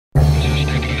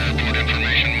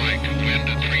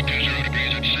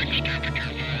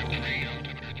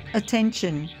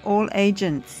Attention, all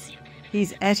agents.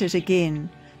 He's at it again.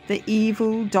 The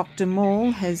evil Dr.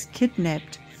 Maul has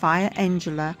kidnapped Whaea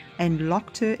Angela and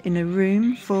locked her in a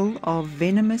room full of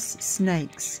venomous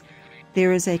snakes.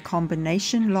 There is a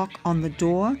combination lock on the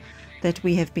door that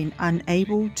we have been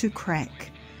unable to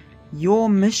crack. Your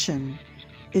mission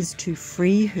is to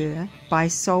free her by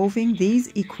solving these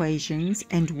equations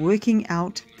and working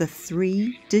out the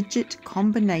 3-digit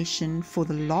combination for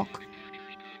the lock.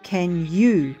 Can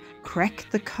you crack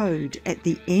the code at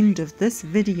the end of this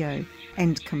video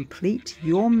and complete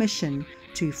your mission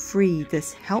to free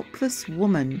this helpless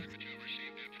woman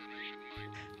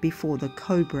before the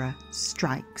Cobra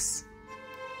strikes?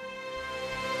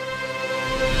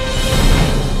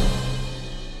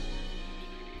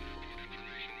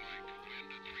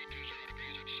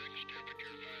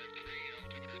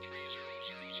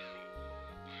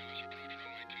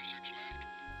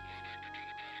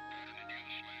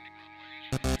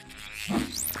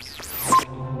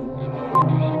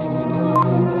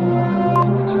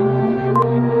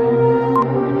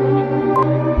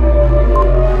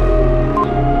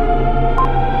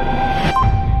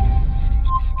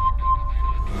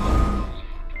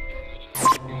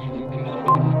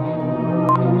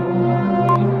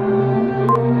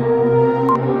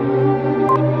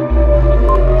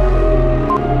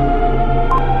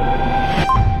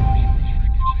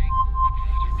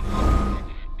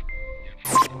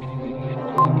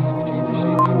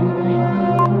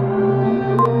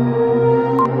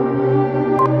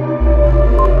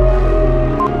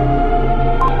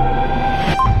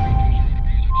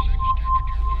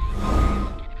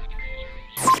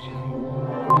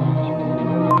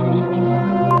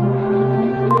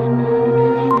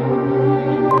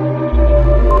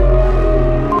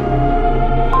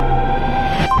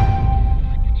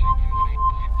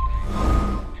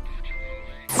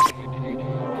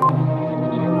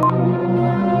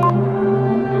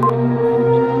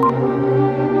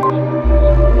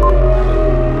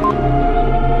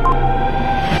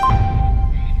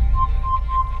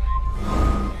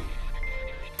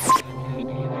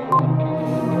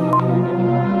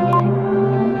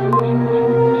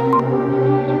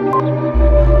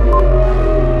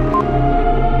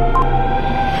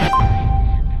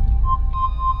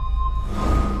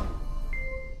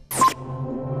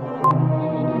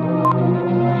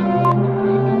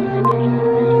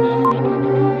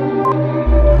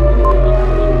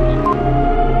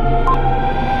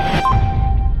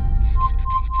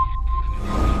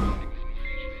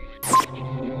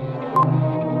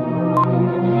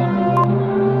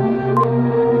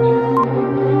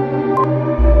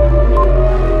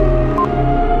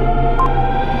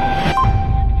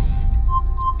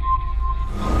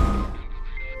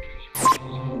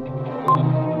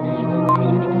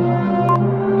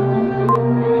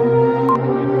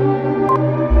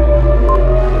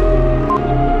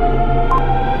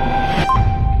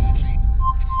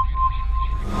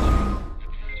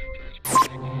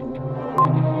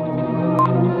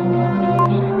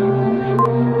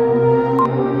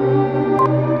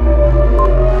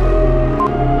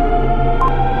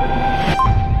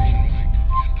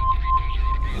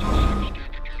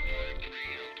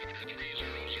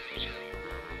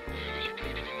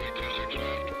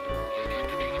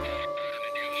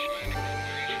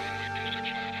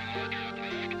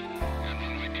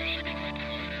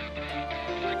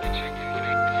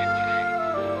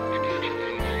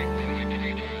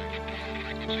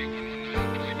 Thank you.